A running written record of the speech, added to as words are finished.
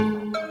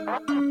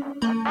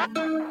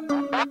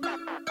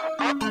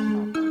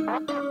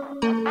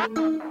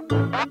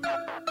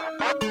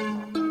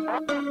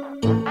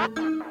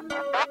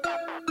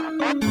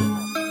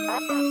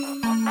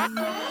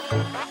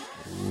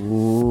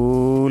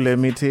let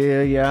me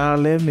tell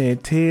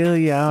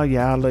y'all,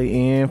 y'all are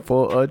in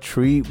for a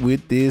treat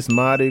with this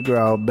Mardi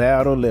Gras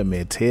battle. Let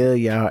me tell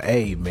y'all,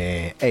 hey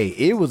man,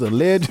 it was a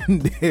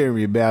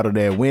legendary battle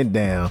that went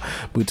down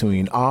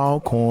between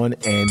Alcorn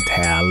and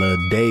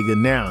Talladega.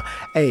 Now,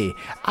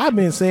 I've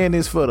been saying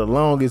this for the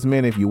longest,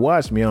 man. If you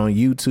watch me on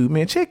YouTube,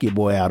 man, check your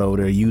boy out over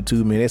there,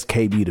 YouTube, man. That's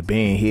KB the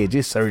Band here.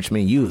 Just search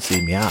me, you'll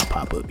see me. I'll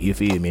pop up. You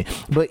feel me?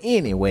 But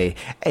anyway,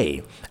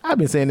 I've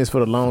been saying this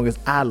for the longest.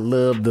 I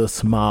love the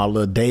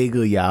smaller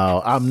Dega, y'all.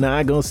 I'm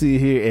not gonna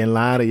sit here and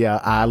lie to y'all.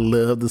 I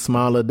love the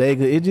smaller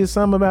Dega. It's just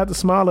something about the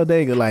smaller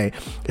Dega. Like,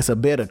 it's a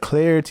better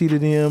clarity to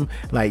them.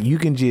 Like, you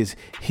can just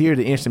hear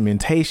the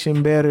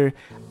instrumentation better.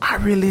 I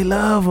really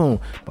love them.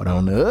 But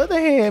on the other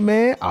hand,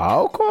 man,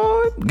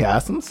 Alcorn got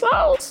some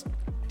sauce.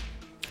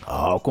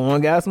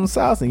 Alcorn got some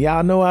sauce, and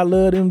y'all know I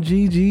love them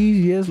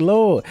GGs, yes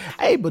Lord.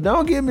 But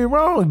don't get me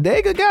wrong,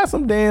 Dega got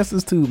some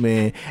dancers too,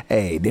 man.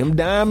 Them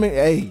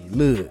diamond,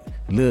 look,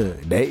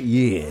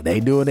 they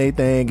doing their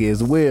thing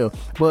as well.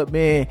 But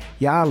man,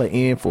 y'all are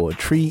in for a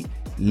treat.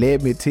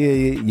 Let me tell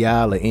you,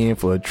 y'all are in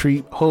for a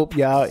treat. Hope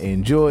y'all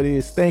enjoy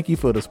this. Thank you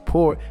for the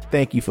support.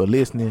 Thank you for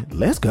listening.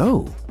 Let's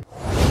go.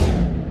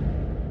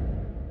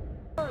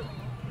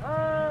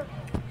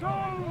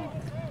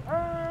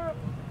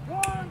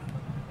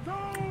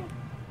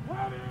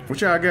 What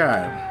y'all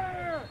got?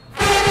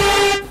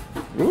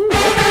 Ooh,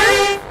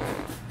 okay.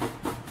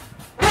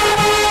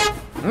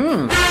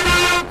 Ooh.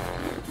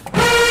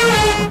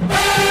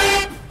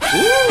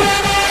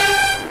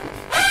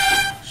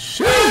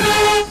 Shoot.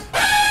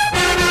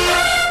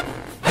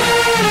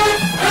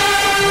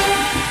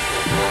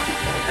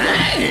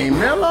 Dang,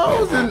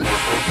 mellows and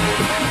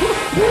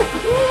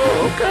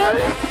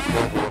okay.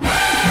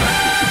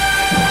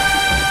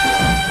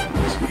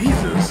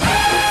 Jesus.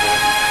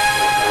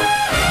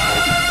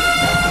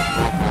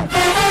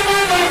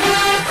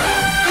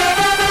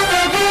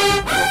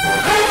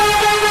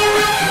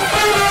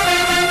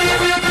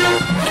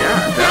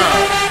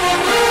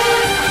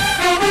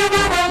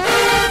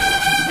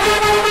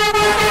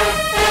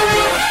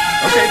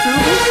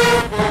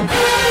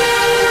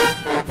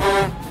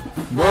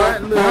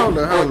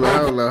 Hold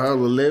on.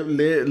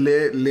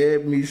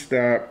 Let me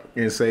stop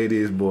and say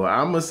this, boy.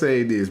 I'm gonna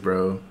say this,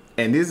 bro.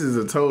 And this is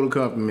a total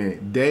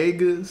compliment.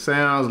 Dega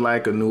sounds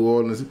like a New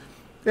Orleans.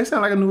 They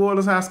sound like a New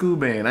Orleans high school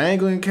band. I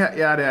ain't gonna cut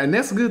y'all there, and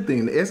that's a good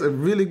thing. It's a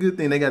really good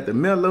thing. They got the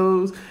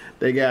mellows.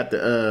 They got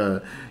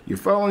the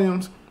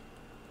euphoniums.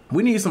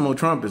 We need some more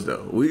trumpets,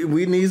 though.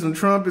 We need some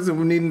trumpets, and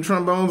we need the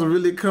trombones to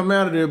really come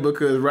out of there,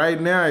 because right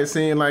now it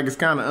seems like it's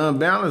kind of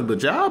unbalanced,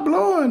 but y'all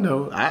blowing,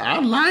 though. I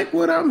like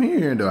what I'm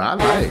hearing, though. I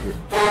like it.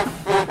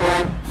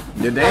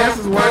 The dance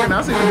is working.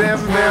 I see the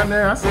dancers down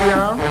there. I see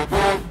y'all.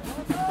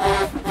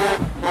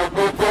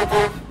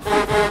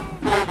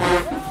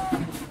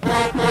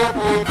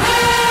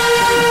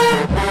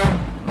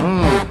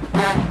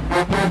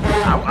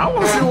 I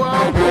want to see what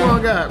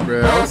Alcorn got,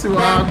 bro. I want to see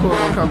what Alcorn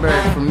gonna come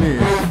back from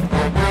this.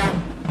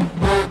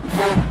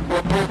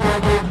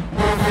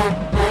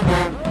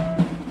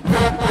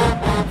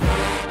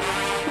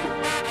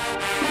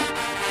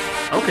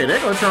 Okay, there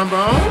go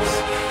trombones.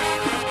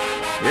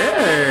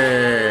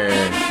 Yeah.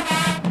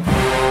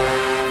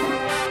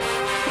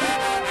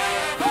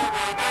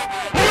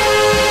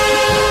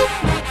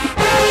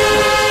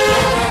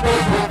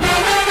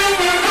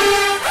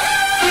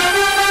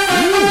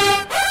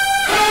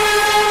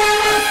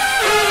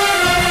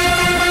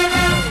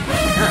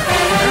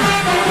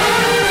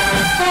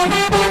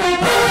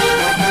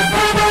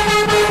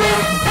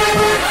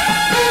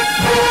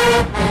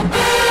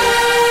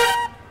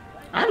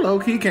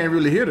 Low-key can't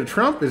really hear the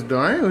trumpets, though.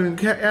 I ain't even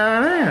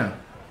damn.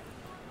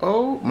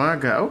 Oh, my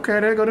God. Okay,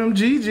 there go them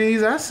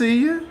GGs. I see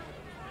you.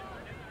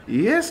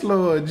 Yes,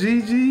 Lord.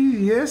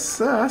 GGs. Yes,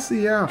 sir. I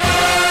see y'all.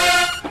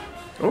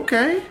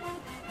 Okay.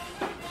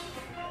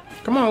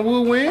 Come on,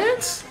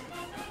 woodwinds.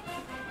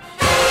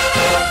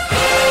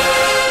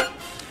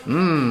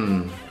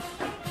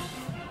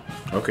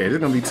 Okay, this is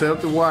going to be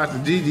tough to watch. The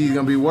GG's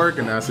going to be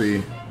working, I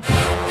see.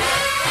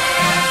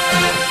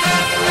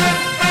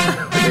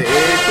 The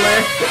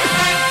eggplant.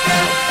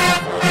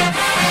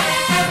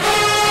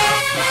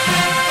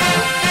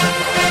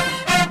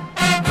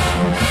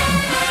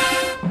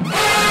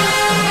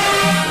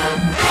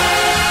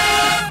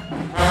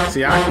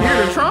 See, I can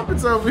hear the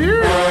trumpets over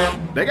here.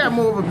 They got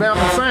more of a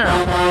balanced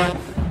sound.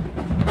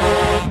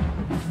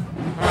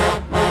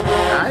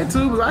 Alright,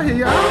 tubas, I hear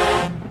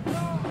y'all.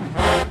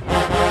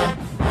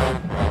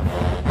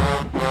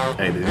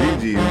 Hey, the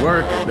GG's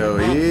working though.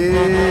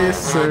 Yes,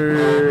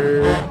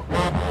 sir.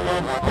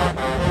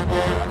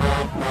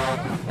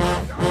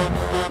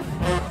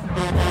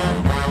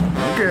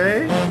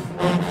 Okay.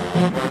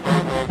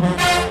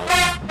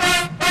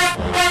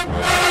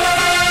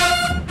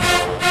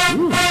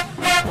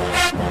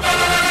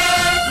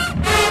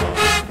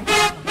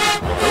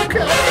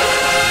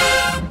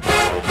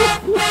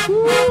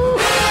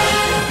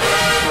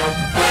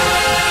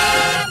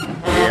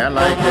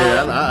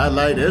 I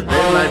like that.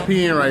 That's like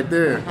peeing right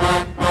there.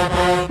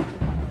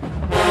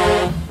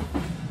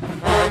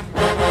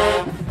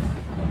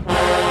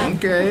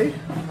 Okay.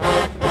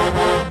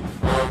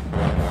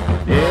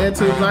 Yeah,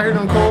 tubers. I hear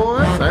them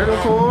chords. I hear them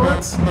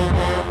chords.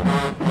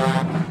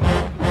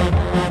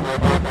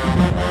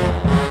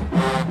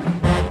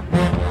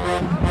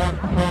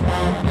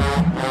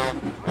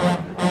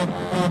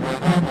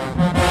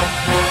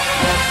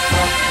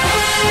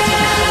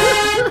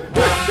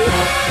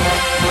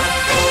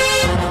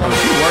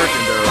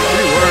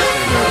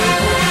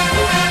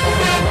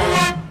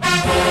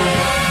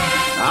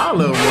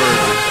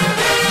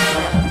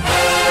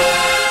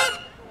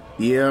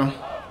 Yeah,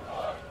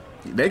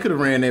 they could have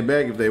ran that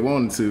back if they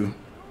wanted to.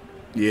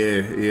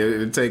 Yeah,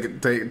 take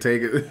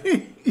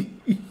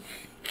it.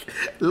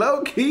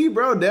 Low key,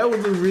 bro, that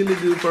was a really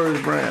good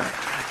first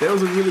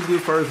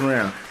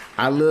round.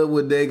 I love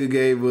what Dega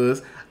gave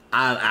us.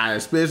 I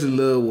especially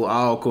love what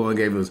Alcorn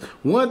gave us.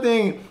 One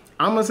thing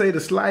I'm gonna say, the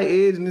slight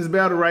edge in this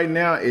battle right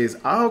now is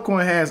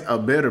Alcorn has a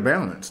better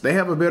balance. They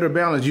have a better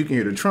balance. You can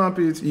hear the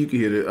trumpets, you can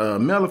hear the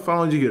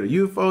mellophones, you can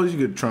hear the UFOs, you can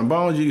hear the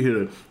trombones, you can hear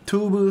the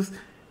tubas.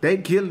 They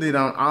killed it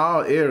on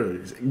all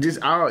areas,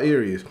 just all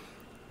areas.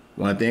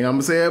 One thing I'm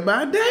gonna say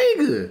about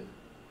Dega,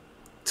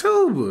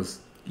 tubas,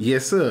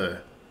 yes sir.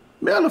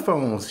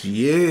 Mellophones,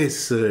 yes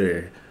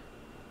sir.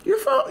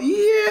 UFO,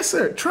 yes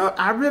sir. Trump,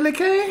 I really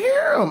can't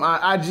hear him.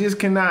 I just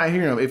cannot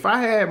hear him. If I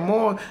had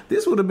more,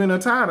 this would have been a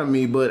tie to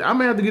me. But I'm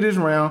gonna have to get this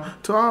round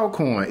to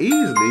Alcorn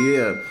easily,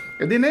 yeah.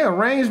 And then their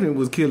arrangement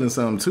was killing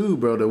something too,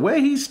 bro. The way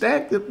he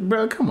stacked it,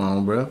 bro. Come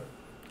on, bro.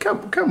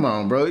 Come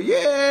on, bro.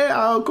 Yeah,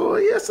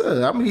 Alcorn. Yes,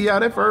 sir. I'm gonna give y'all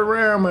that first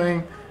round,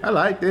 man. I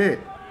like that.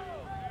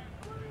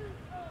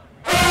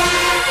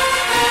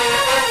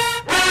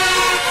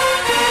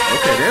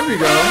 Okay, there we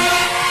go.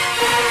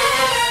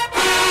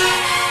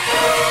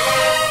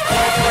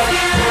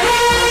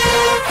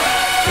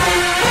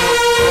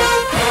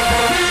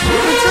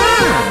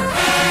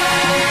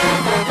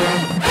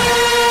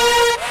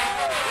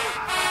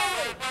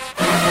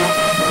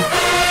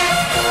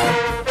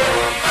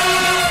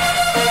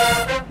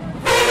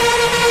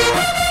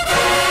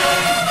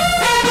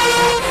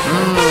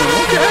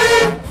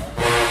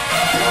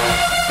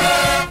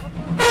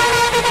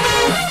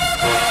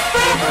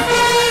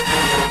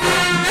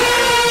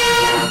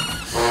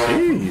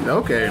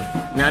 Okay,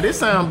 now this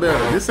sounds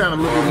better. This sounds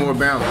a little bit more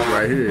balanced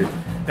right here.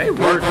 They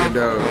working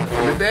though.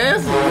 The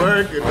dance is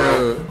working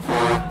though.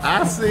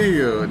 I see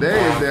you. They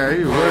is down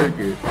here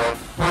working.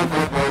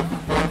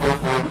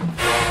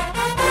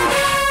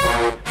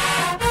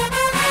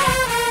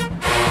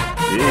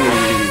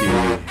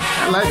 Yeah.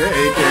 I like that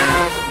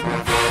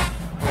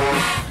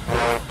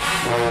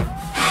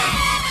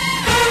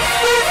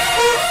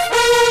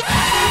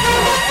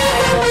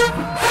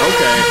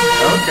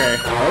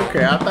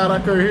Okay, I thought I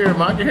could hear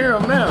him. I can hear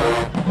him now.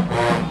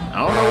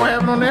 I don't know what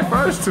happened on that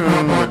first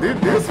tune, but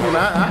this one,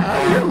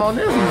 I hear him on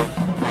this one.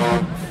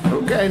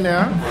 Okay,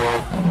 now.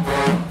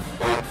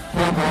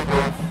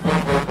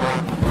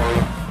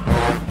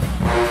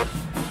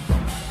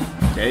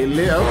 Okay.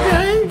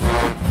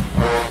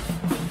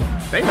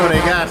 They know they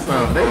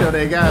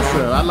got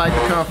some. I like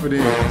the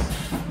confidence.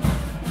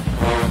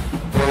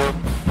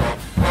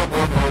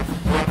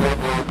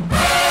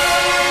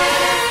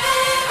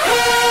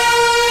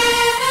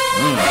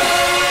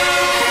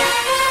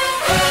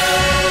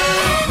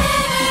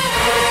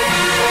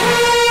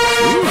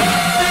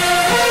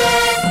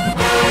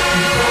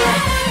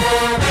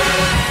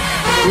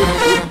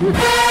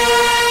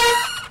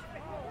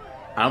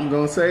 I'm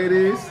gonna say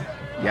this.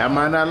 Y'all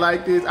might not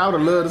like this. I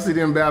would love to see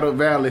them battle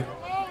Valley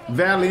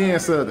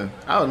and Southern.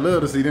 I would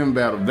love to see them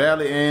battle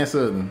Valley and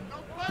Southern.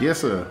 Yes,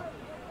 sir.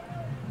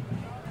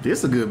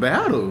 This a good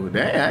battle.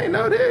 Dang, I ain't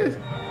know this.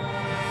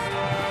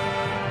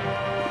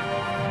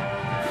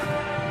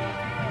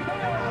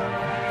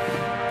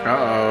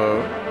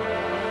 Uh-oh.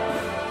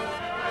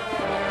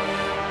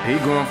 He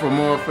going for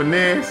more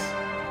finesse.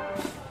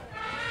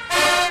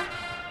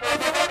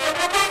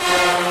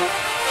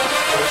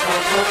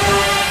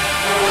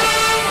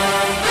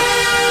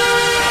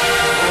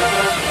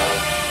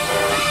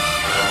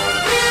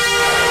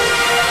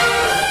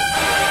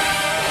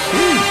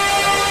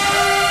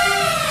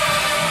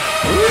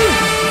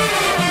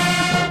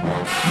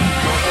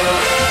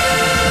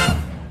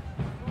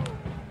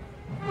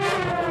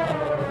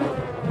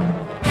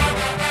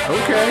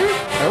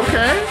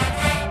 Okay.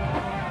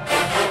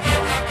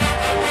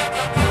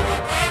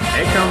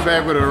 They come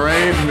back with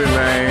arrangement,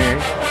 man.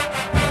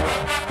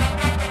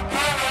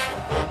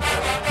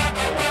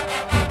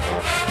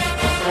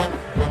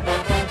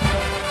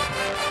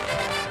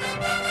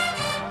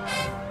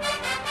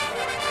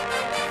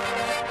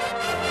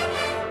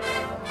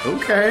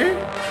 Okay.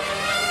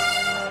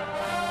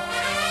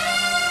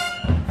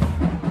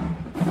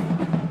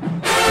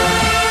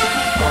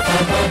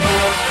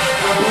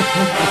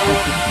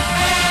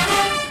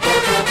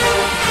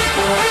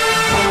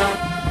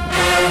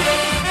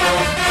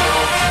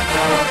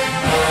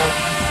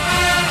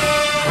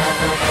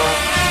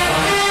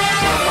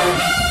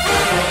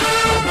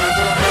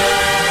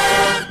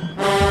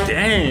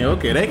 Dang,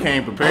 okay, they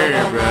came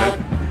prepared, bro.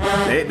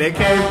 They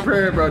came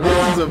prepared, bro.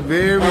 This is a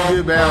very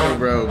good battle,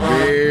 bro.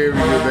 Very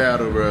good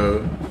battle,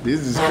 bro.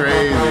 This is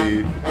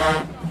crazy.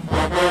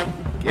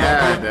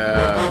 God,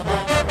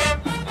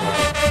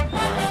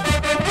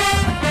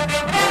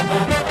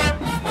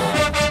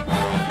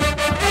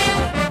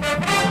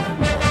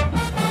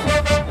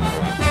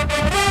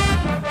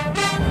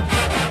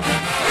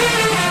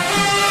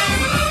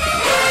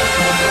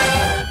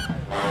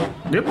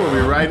 This boy be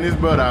writing his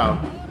butt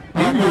out.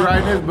 He be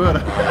writing his butt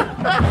out.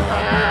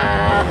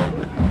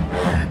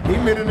 He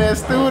been in that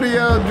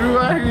studio, Drew.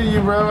 I hear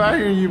you, bro. I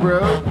hear you,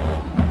 bro.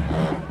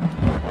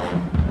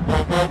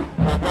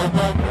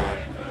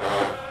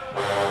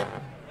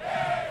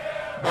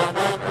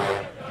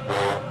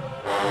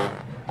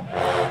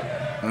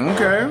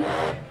 Okay.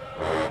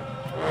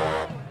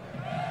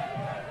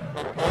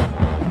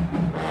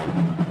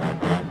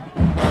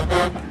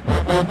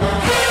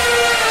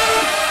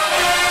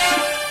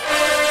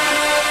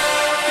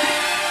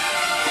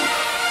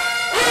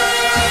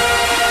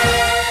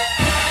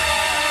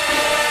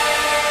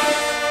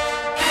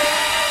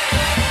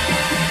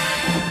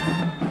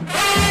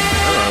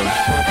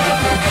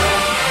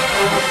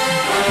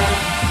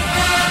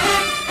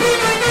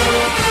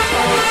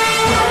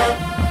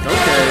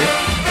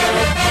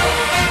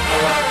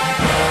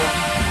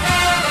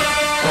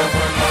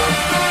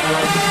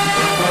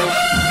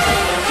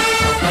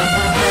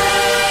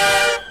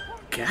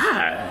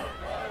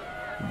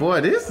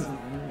 Boy, this,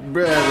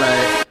 bro,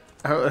 like,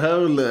 hold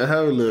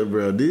up,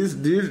 bro. This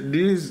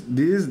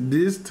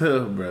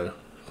tough, bro.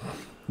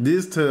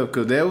 This tough,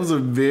 cause that was a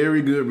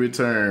very good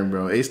return,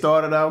 bro. It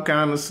started out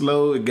kind of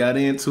slow, it got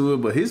into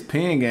it, but his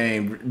pen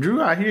game,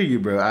 Drew, I hear you,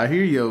 bro. I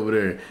hear you over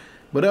there.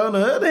 But on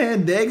the other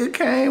hand, Dega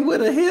came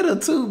with a hitter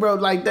too, bro.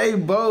 Like they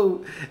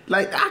both,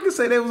 like I could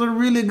say that was a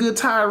really good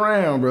tie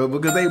round, bro,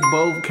 because they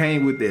both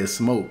came with that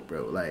smoke,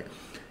 bro. Like.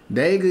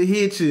 Dega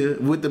hit you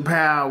with the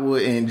power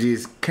and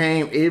just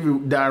came every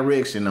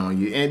direction on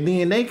you. And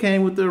then they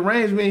came with the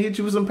arrangement and hit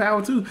you with some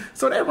power too.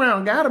 So that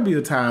round gotta be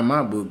a tie in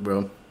my book,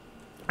 bro.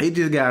 It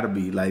just gotta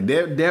be. Like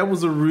that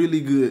was a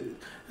really good,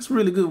 it's a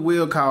really good,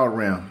 well called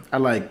round. I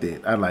like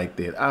that. I like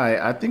that. All right,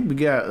 I think we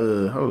got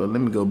hold on,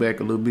 let me go back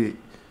a little bit.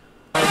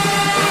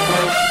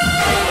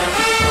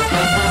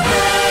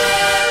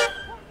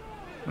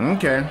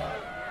 Okay.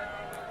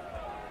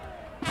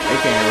 They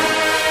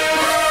can't.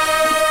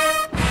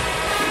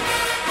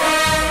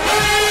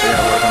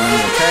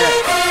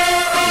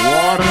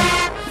 Water.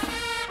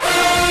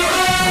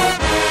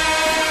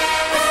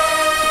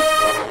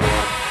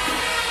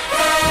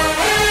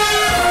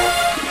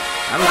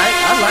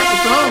 I like the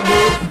song,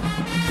 dude.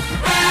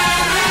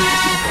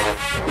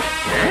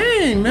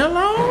 Dang,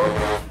 Mellow.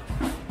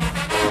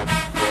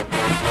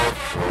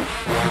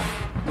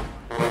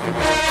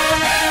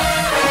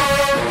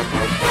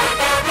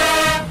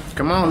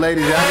 Come on,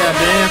 ladies, y'all gotta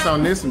dance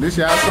on this one. This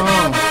y'all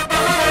song.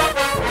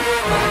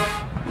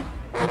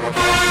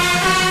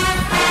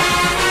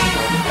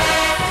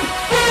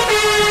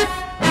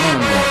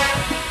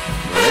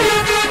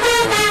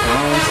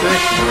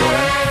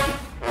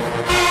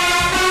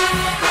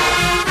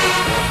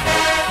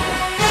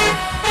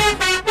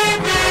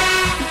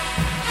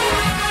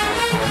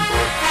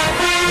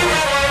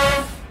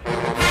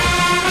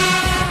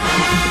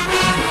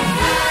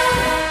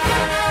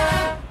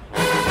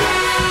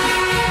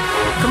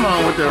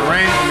 With the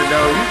arrangement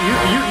though,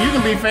 you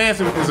can be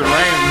fancy with this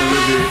arrangement a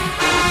little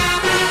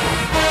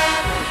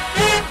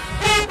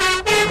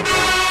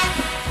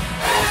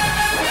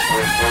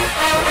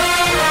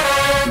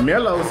bit.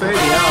 Mellow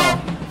saving y'all.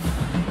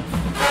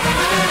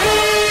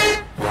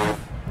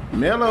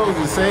 Mellows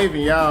is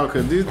saving y'all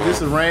because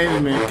this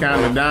arrangement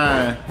kind of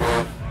dying.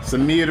 It's a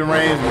mid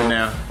arrangement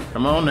now.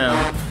 Come on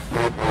now.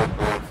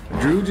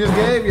 Drew just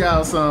gave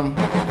y'all some.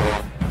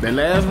 That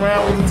last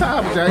round was the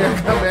top, but y'all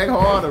gotta come back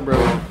harder, bro.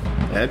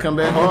 Gotta come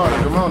back harder.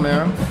 Come on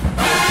now.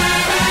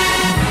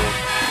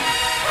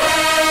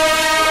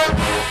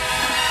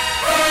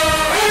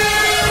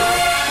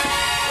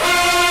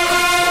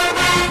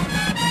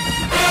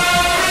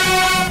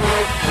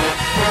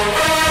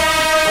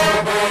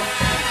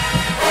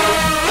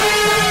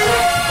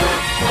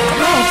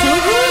 Come on,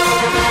 Sugar.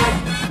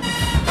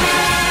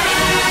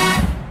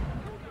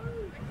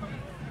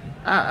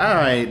 All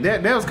right,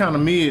 that was kind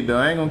of mid though.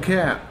 I ain't gonna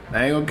cap.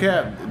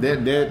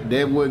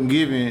 That wasn't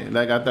giving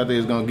like I thought they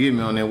was gonna give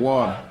me on that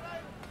water.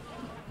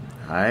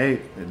 All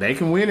right, they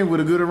can win it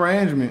with a good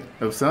arrangement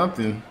of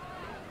something.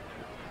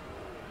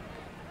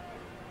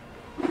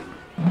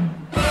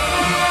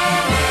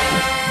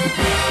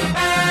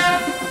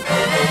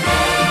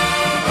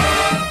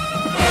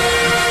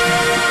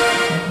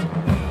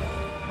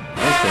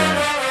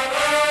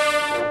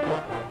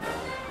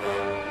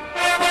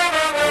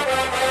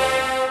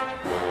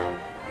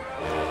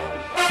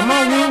 Come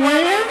on, Will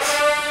Wins.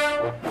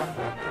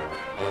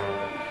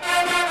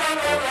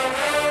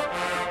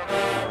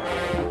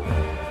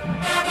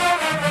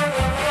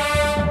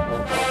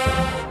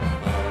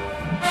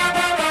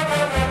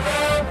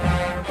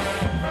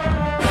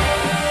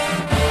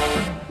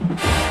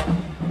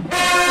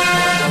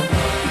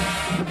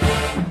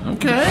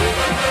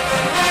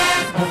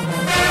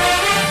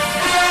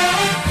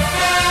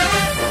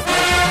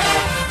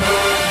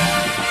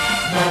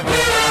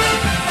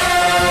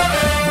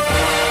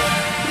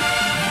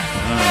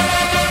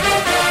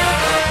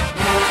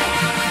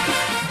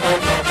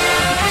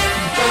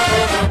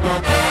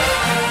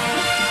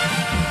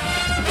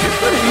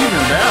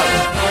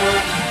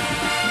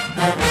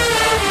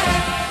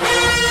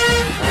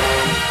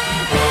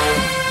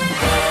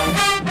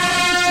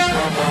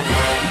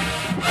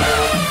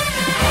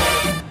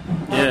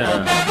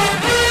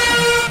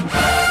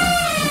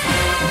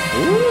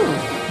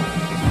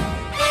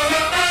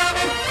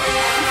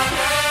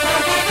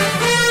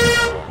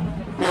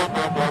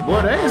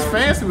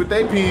 messing with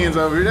their pins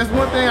over here. That's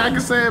one thing I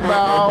can say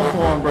about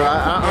Alcorn, bro.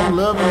 I'm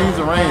loving these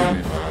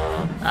arrangements.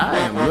 I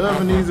am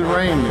loving these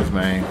arrangements,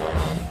 man.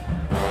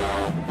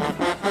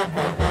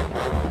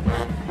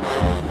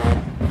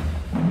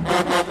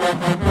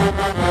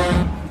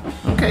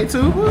 Okay,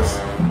 tubers.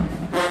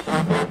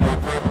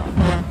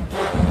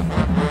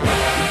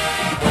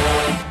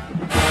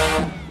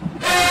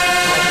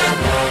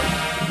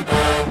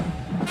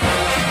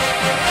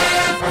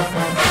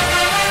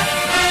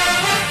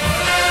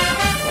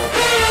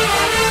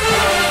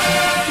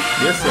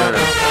 Yes, sir.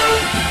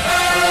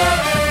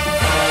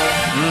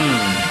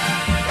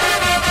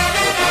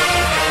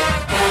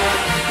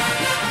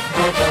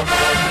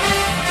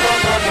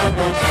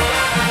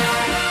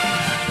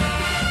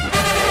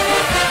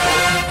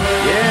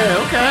 Yeah,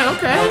 okay.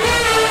 Okay.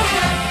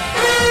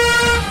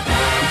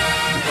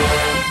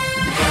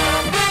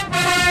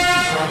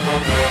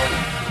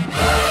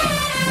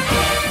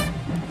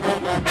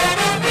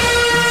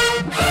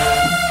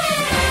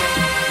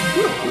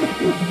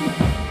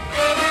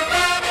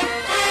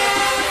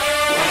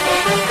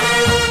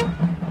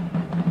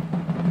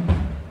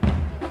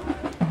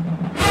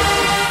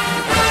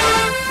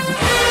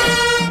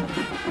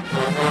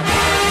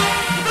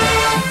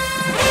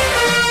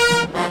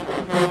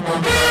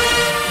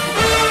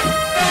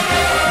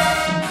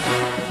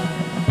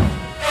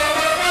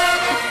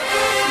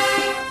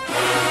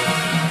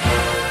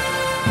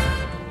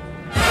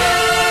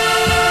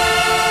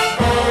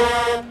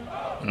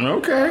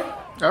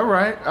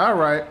 All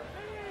right.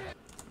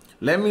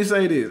 Let me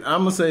say this.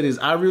 I'm going to say this.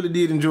 I really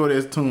did enjoy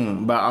this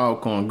tune by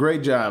Alcorn.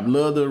 Great job.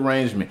 Love the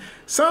arrangement.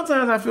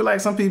 Sometimes I feel like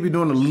some people be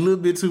doing a little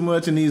bit too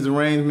much in these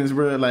arrangements,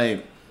 bro.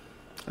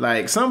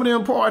 Like some of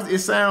them parts, it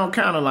sound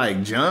kind of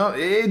like jump.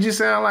 It just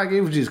sound like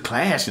it was just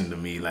clashing to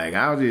me. Like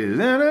I was just,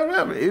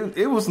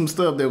 it was some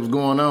stuff that was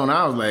going on.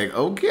 I was like,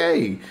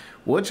 okay,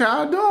 what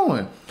y'all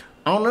doing?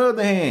 On the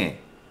other hand,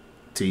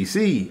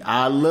 TC,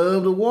 I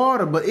love the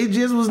water, but it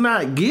just was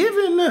not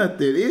giving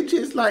nothing. It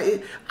just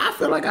like, I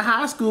feel like a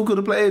high school could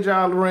have played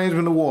y'all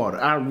arrangement of water.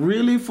 I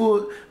really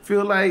feel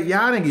like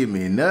y'all didn't give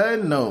me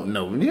nothing. No.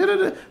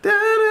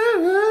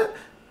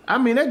 I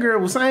mean, that girl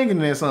was singing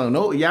that song.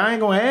 No, y'all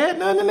ain't gonna add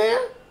nothing in there.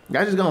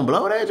 Y'all just gonna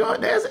blow that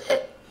joint. That's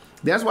it.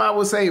 That's why I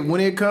would say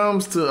when it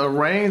comes to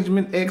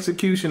arrangement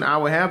execution, I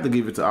would have to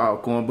give it to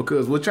Alcorn,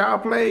 because what y'all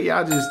played,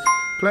 y'all just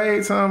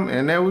played something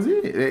and that was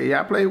it.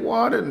 Y'all played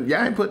water and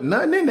y'all ain't put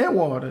nothing in that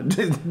water.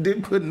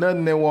 Didn't put nothing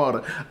in that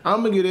water.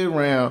 I'm gonna get it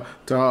around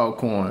to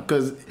Alcorn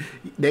because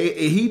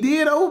he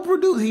did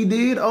overproduce. He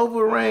did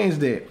overarrange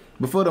that.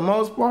 But for the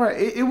most part,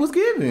 it was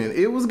given.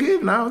 It was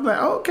given. I was like,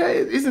 okay,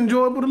 it's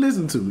enjoyable to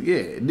listen to.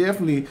 Yeah,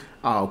 definitely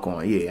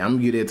Alcorn. Yeah, I'm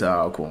gonna get it to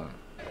Alcorn.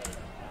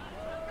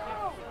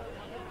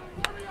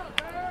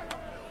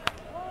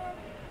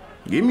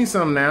 Give me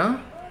some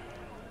now.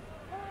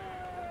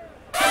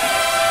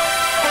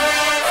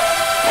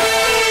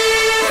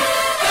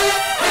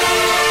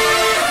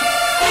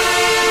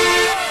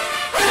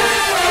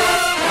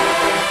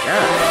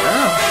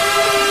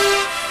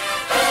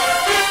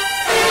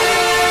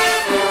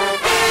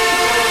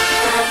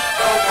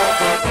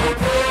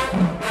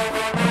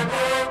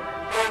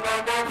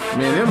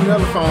 Man, them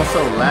melophones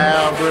so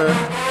loud, bro.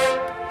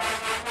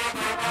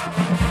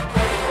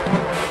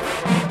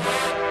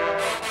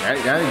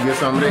 Gotta get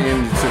some of that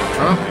energy to the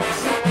trumpets.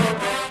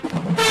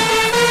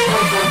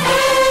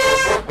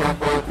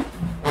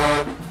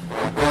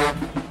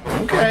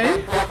 Okay.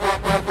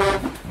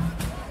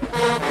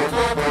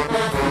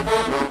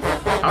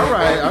 All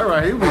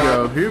right,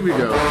 here we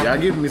go. Y'all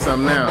giving me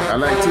something now. I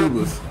like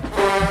tubas.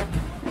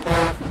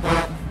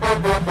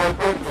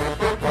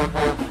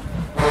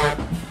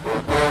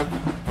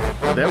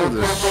 That was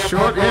a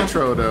short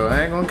intro, though.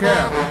 I ain't gonna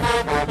cap.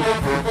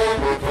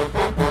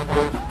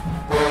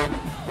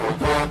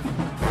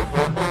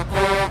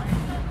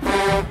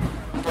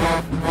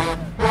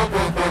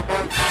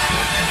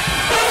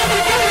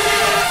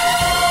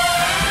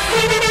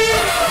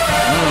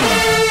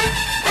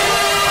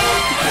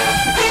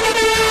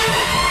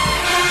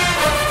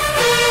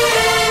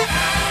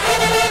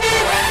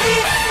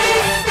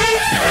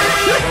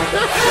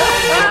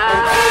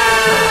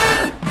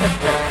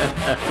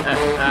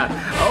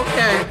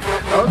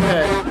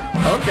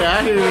 Okay,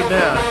 I hear it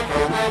now.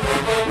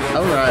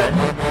 All right.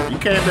 You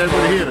came back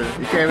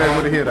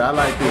with a hitter. I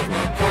like this one.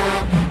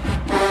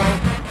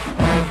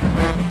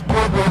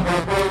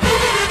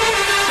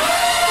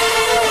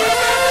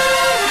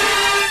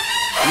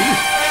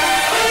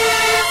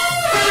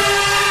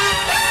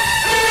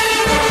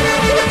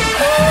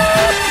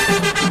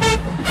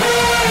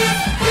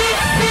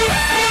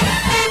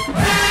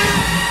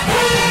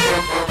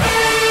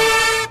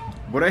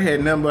 Well, they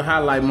had nothing but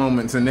highlight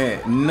moments in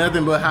that.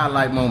 Nothing but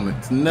highlight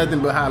moments.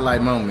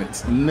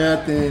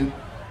 Nothing,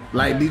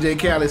 like DJ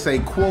Khaled say,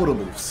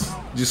 quotables.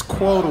 Just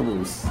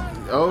quotables.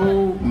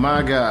 Oh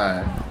my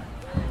God.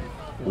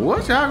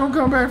 What y'all gonna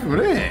come back from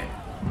that?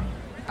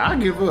 I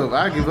give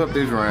up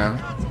this round.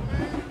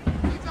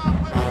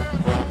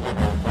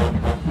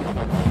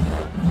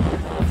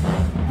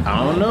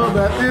 I don't know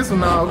about this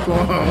one,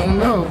 Alcorn. I don't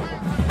know.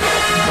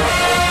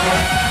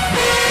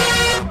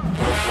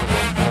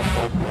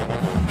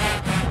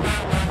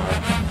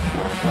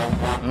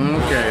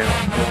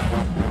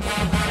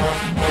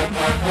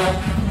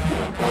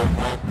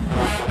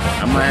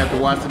 might have to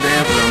watch the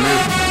dances on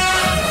this one.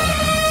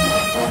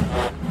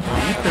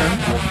 Okay.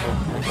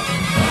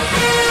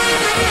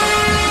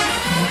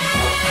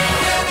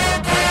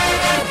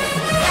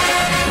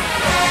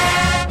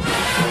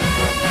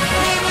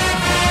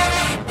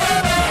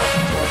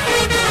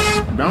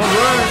 Don't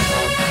rush.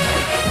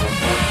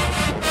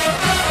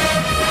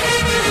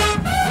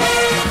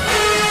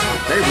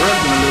 They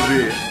rushing a little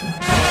bit.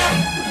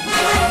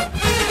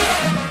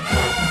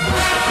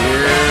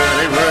 Yeah,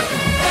 they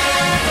rushing.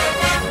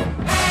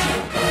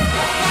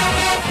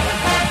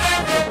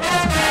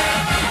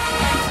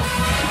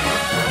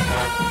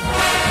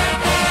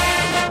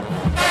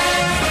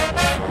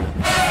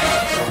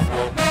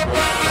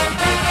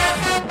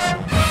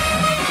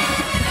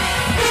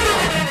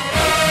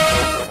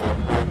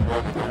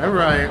 All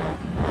right.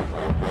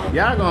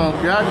 Y'all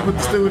can put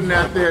the student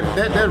out there.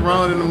 That's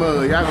wrong in the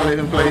mud. Y'all gonna let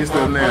him play his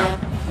stuff now.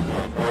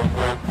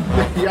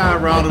 Y'all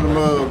wrong in the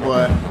mud,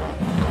 boy.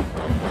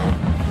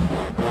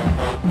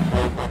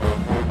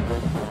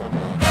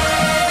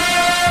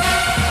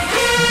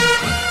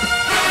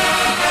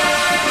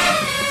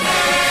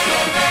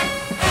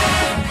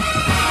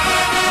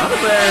 I'm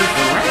bad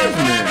for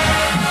harassment.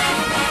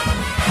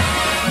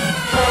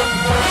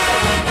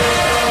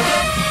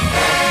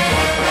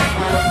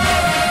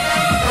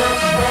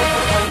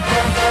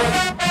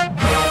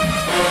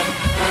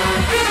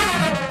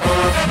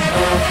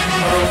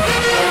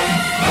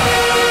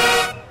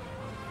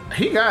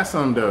 He got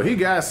something though. He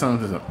got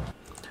something.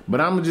 But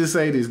I'm gonna just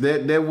say this: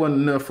 that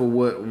wasn't enough for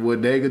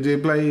what Dega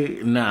just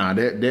played. Nah,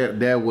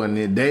 that wasn't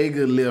it.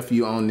 Dega left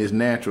you on this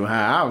natural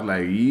high. I was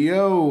like,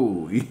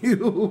 yo,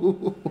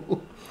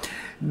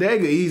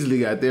 Dega easily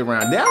got that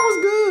round. That was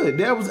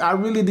good. I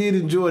really did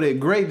enjoy that.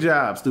 Great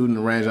job, student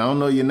arranger. I don't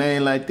know your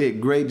name like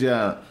that. Great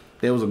job.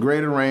 That was a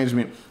great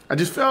arrangement. I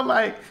just felt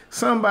like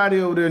somebody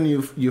over there in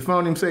your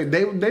phone him say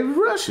they was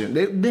rushing.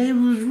 They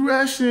was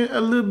rushing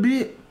a little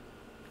bit.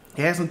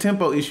 It had some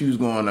tempo issues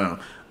going on.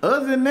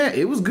 Other than that,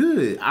 it was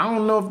good. I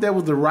don't know if that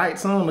was the right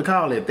song to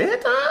call at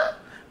that time,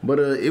 but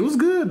it was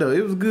good though.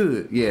 It was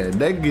good. Yeah,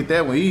 they could get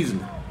that one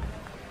easily.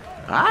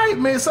 All right,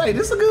 man. Say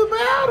this is a good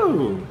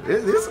battle.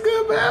 It's a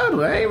good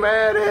battle. I ain't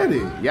mad at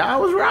it.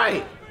 Y'all was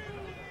right.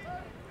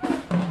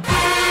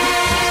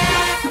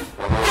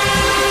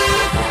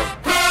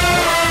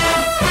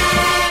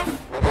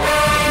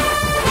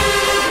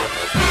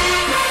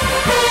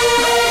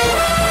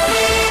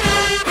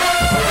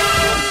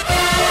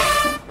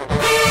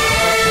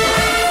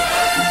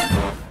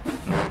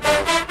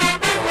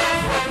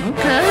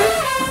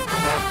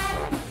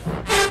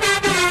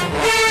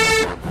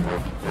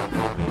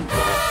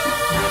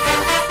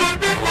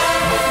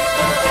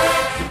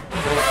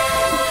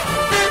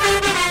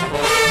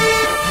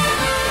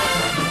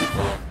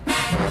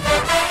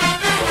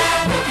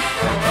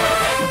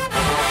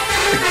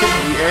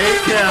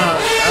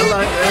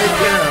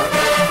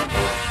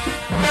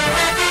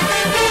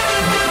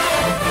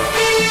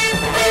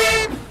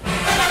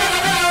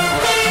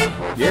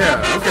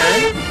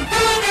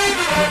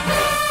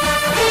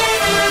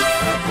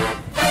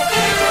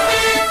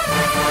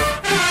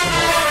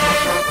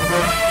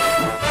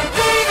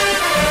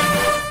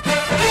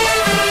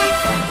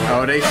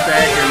 They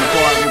stacking the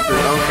part with the,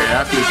 okay,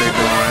 I see what they're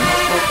doing.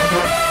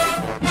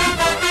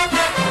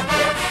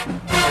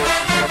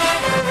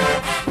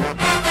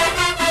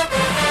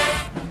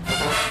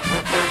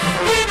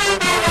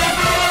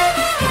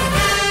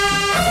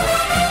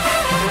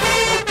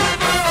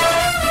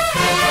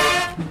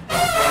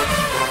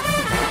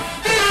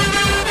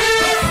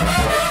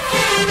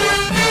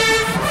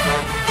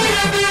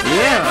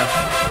 Yeah.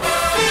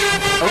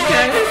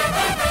 Okay.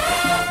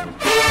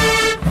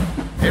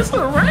 It's an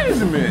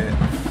arrangement.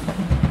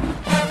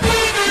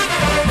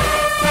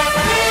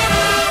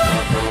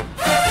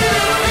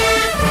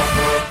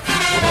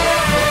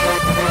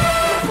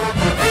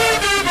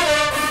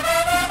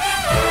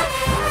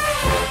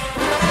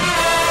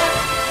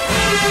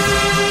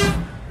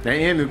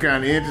 They ended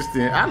kind of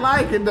interesting. I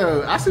like it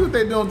though. I see what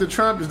they doing with the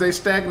trumpets. They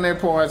stacking their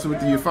parts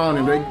with the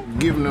euphonium. They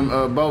giving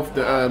them both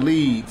the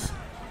leads,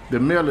 the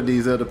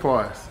melodies of the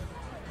parts.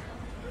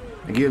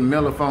 They giving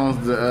mellophones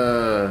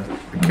the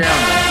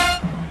camera.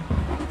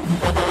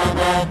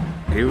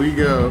 Here we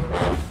go.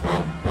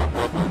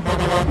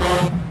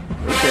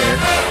 Okay.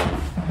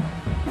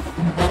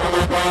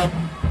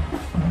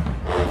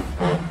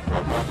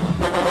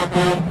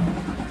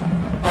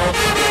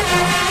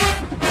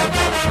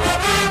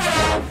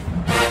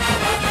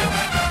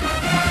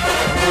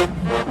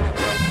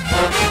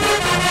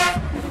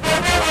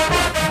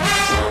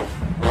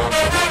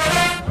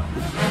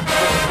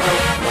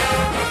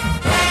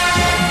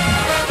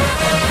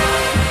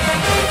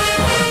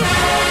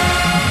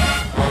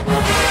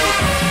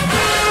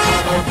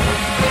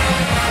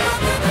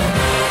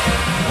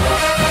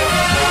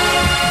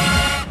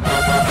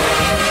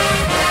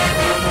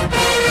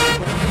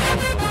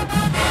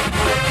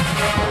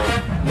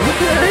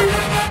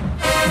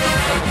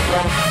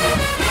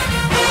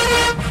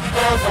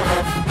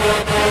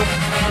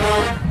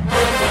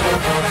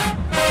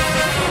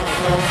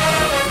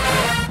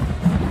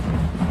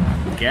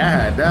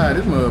 God,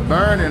 this mud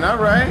burning. All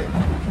right.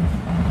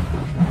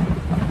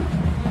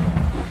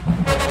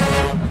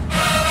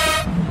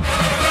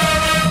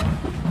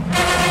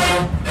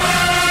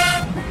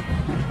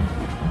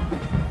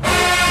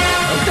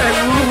 Okay,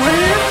 we'll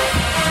win.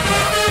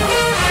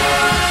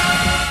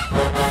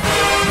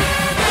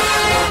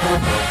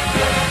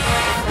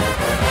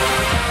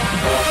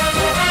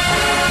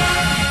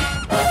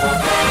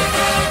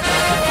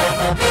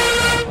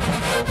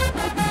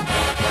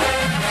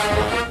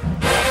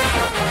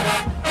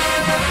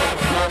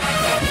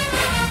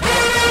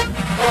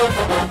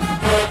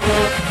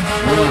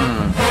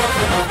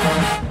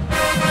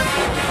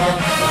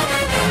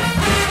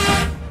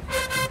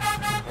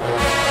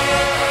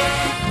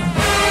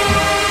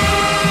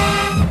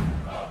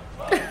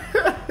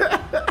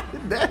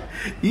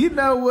 You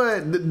know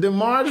what? The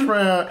March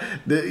round,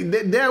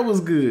 that was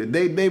good.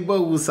 They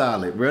both was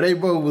solid, bro. They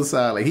both was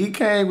solid. He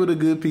came with a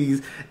good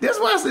piece. That's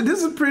why I said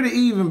this is a pretty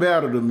even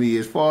battle to me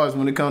as far as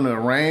when it comes to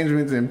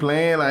arrangements and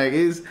playing. Like,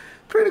 it's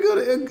pretty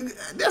good.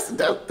 That's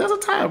a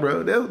tie,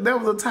 bro.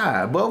 That was a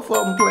tie. Both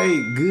of them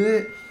played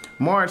good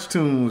March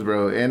tunes,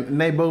 bro, and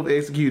they both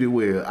executed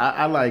well.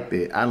 I like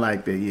that. I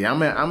like that. Yeah, I'm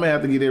gonna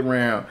have to get that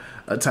round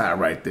a tie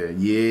right there.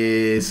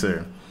 Yes,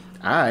 sir.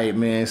 All right,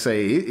 man.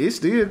 Say it's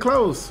still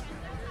close.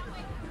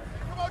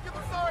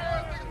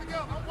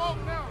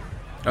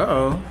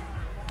 Uh-oh.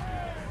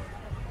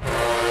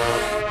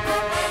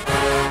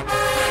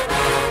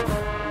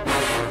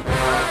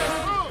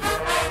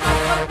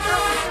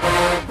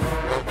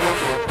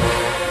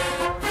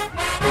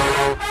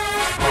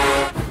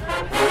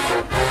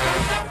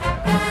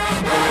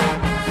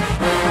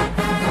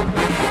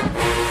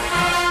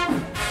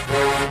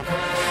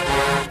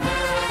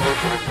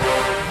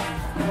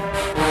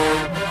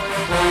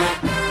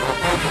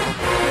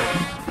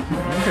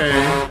 Okay.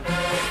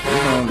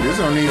 This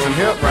gonna need some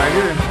help right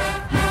here.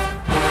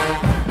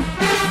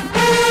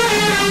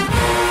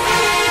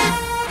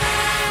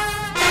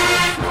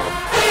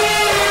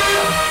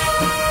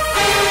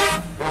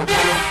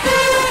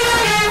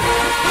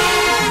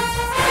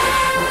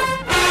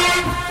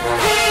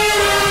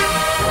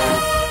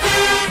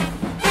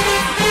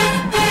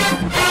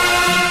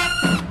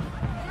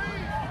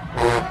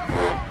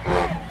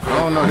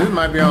 This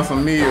might be on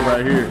some mid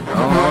right here.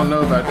 I don't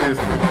know about this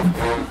one.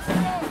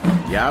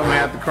 Y'all gonna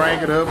have to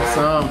crank it up or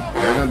something.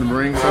 They're gonna have to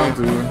bring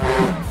something to her.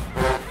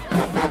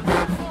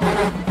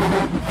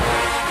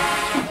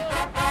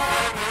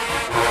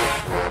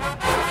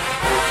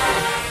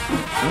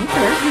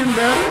 Okay, it's getting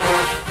better.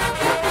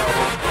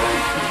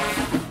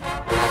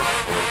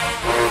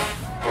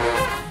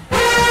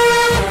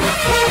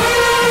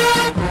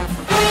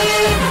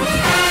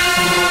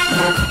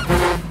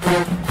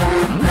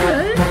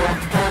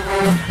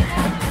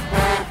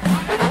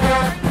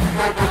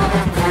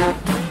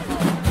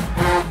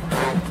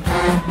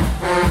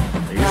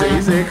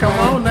 He said, come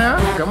on now.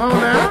 Come on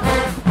now.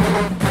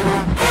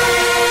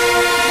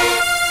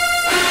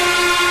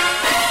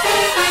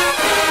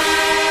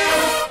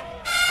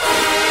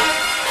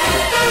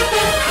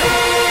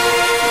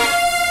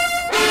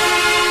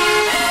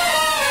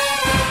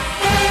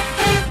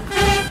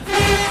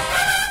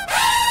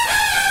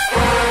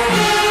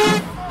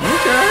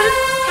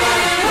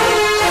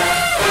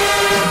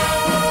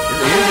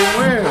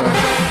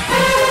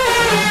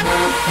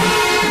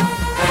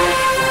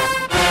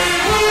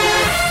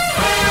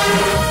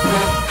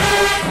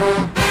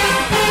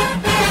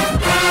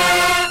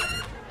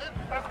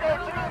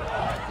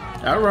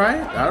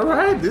 All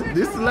right.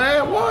 This is the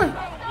last one.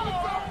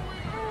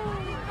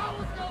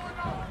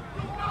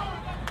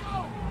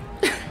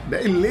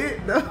 They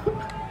lit though.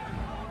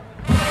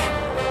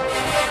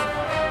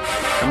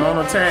 Come on,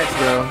 attacks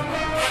though.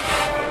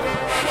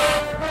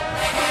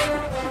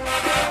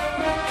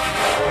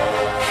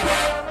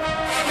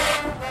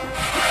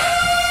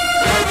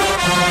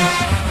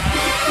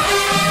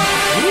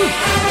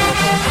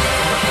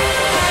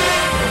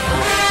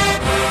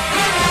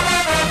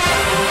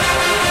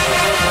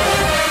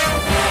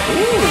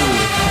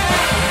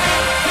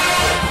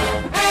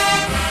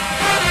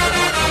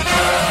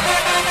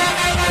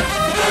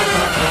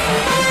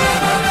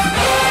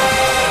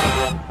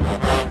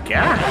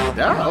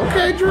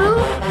 Okay, Drew.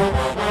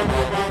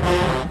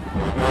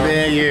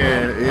 Man,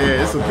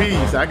 yeah, it's a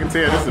piece. I can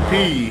tell it's a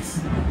piece.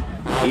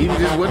 Even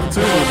just what the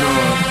two was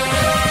doing.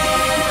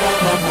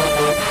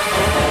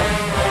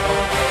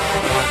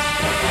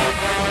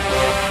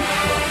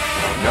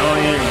 Go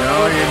ahead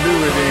and do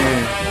it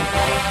then.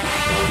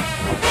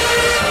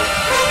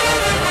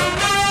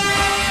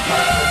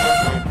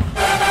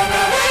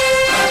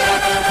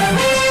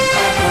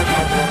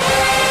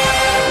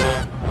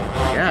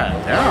 God,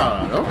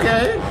 dog,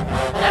 okay.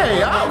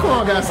 Hey,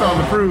 Alcorn got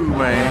something to prove,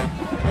 man.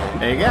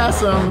 They got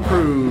something to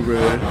prove, bro.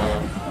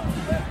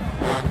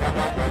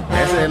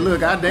 They said,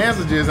 look, our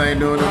dancers just ain't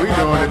doing it, we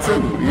doing it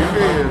too. You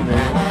feel,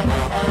 man?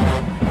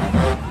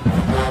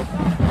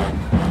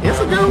 It's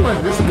a good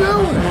one. It's a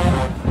good one.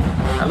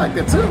 I like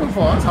that too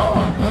before. It's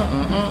hard.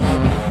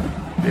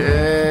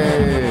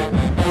 Yeah.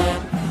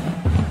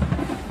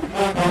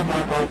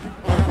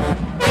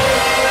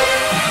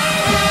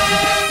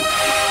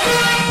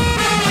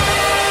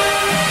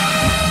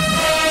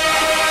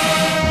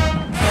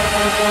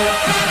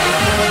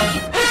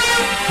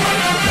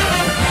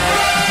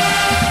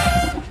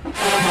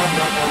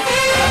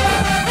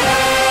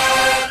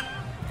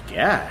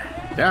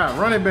 Ah,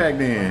 run it back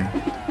then.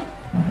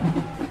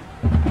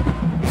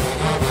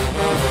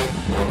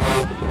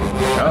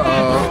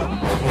 Uh-oh.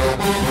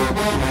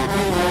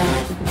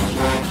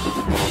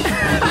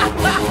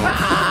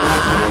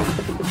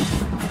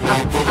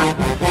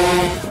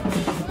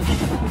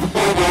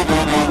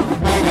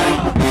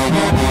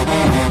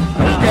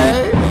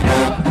 Okay.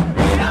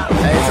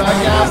 Hey, so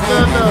y'all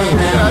still know.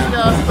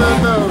 Y'all still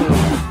know.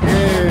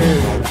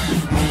 Yeah.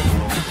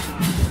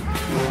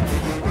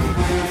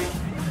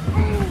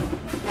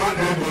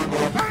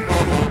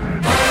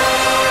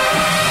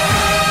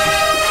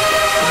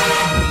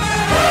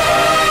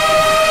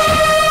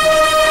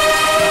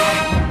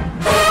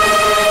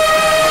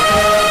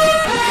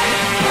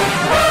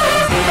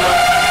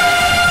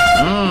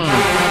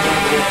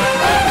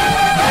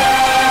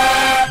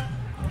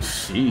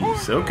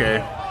 Jeez, okay.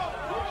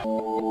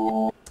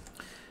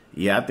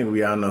 Yeah, I think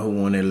we all know who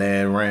won that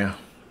last round.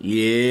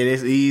 Yeah,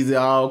 that's easy,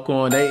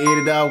 Alcorn. They ate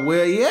it off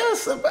well.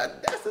 Yes,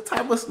 that's the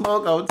type of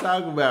smoke I was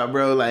talking about,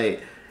 bro.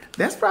 Like,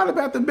 that's probably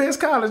about the best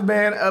college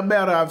band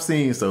battle I've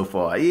seen so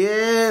far.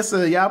 Yes,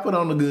 sir. Y'all put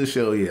on a good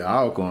show here.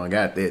 Alcorn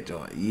got that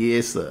joint.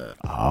 Yes, sir.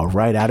 All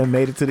right, I done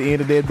made it to the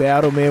end of that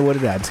battle, man. What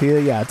did I tell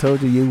you? I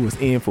told you was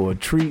in for a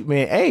treat,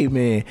 man. Hey,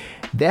 man,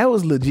 that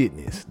was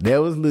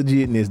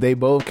legitness. They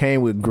both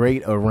came with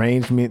great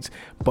arrangements.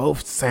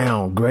 Both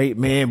sound great,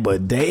 man.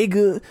 But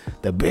Dega,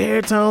 the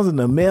baritones and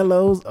the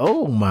mellows,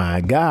 oh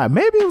my God.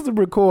 Maybe it was the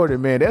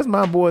recording, man. That's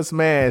my boy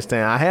Smash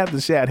Town. I have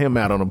to shout him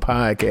out on the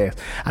podcast.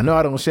 I know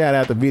I don't shout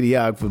out the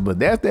videographer, but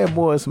that's that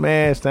boy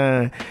Smash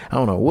Town. I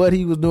don't know what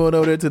he was doing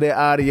over there to that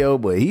audio,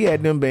 but he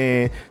had them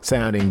band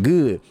sounding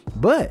good.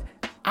 But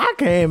I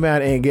came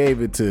out and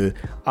gave it to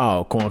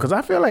Alcorn because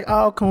I feel like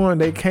Alcorn,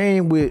 they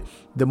came with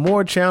the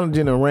more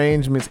challenging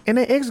arrangements and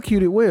they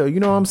executed well. You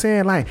know what I'm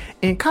saying? Like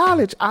in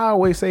college, I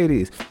always say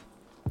this.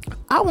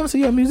 I want to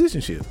see your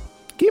musicianship.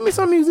 Give me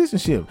some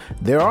musicianship.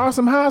 There are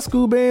some high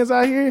school bands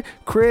out here.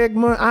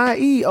 Krewe,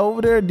 IE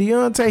over there.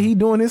 Deontay, he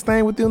doing his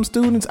thing with them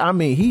students. I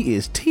mean, he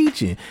is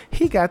teaching.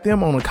 He got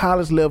them on a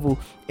college level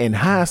in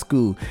high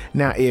school.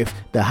 Now, if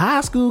the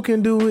high school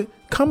can do it,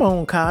 come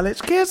on,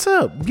 college. Catch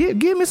up. Give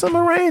me some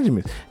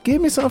arrangements.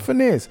 Give me some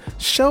finesse.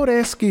 Show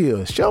that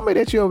skill. Show me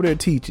that you're over there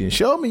teaching.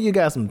 Show me you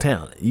got some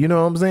talent. You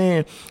know what I'm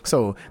saying?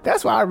 So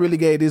that's why I really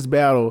gave this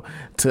battle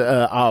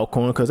to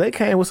Alcorn, because they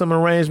came with some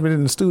arrangements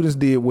and the students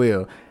did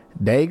well.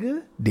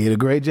 Dega did a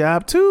great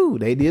job too.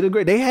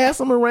 They had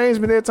some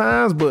arrangement at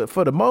times, but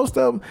for the most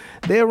of them,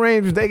 their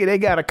arrangements, they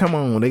gotta come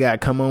on. They gotta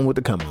come on with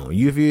the come on.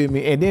 You feel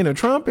me? And then the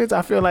trumpets,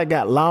 I feel like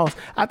got lost.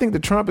 I think the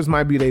trumpets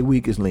might be their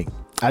weakest link.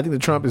 I think the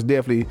trumpets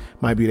definitely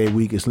might be their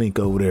weakest link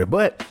over there.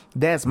 But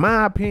that's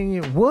my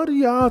opinion. What do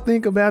y'all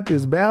think about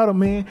this battle,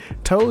 man?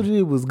 Told you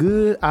it was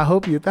good. I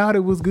hope you thought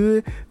it was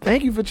good.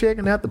 Thank you for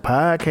checking out the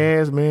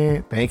podcast,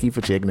 man. Thank you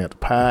for checking out the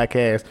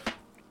podcast.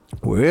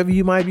 Wherever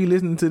you might be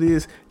listening to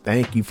this,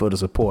 thank you for the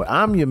support.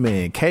 I'm your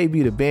man,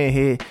 KB the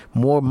Bandhead.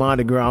 More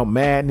Mardi Gras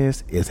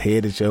madness is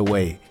headed your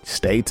way.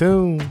 Stay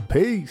tuned.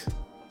 Peace.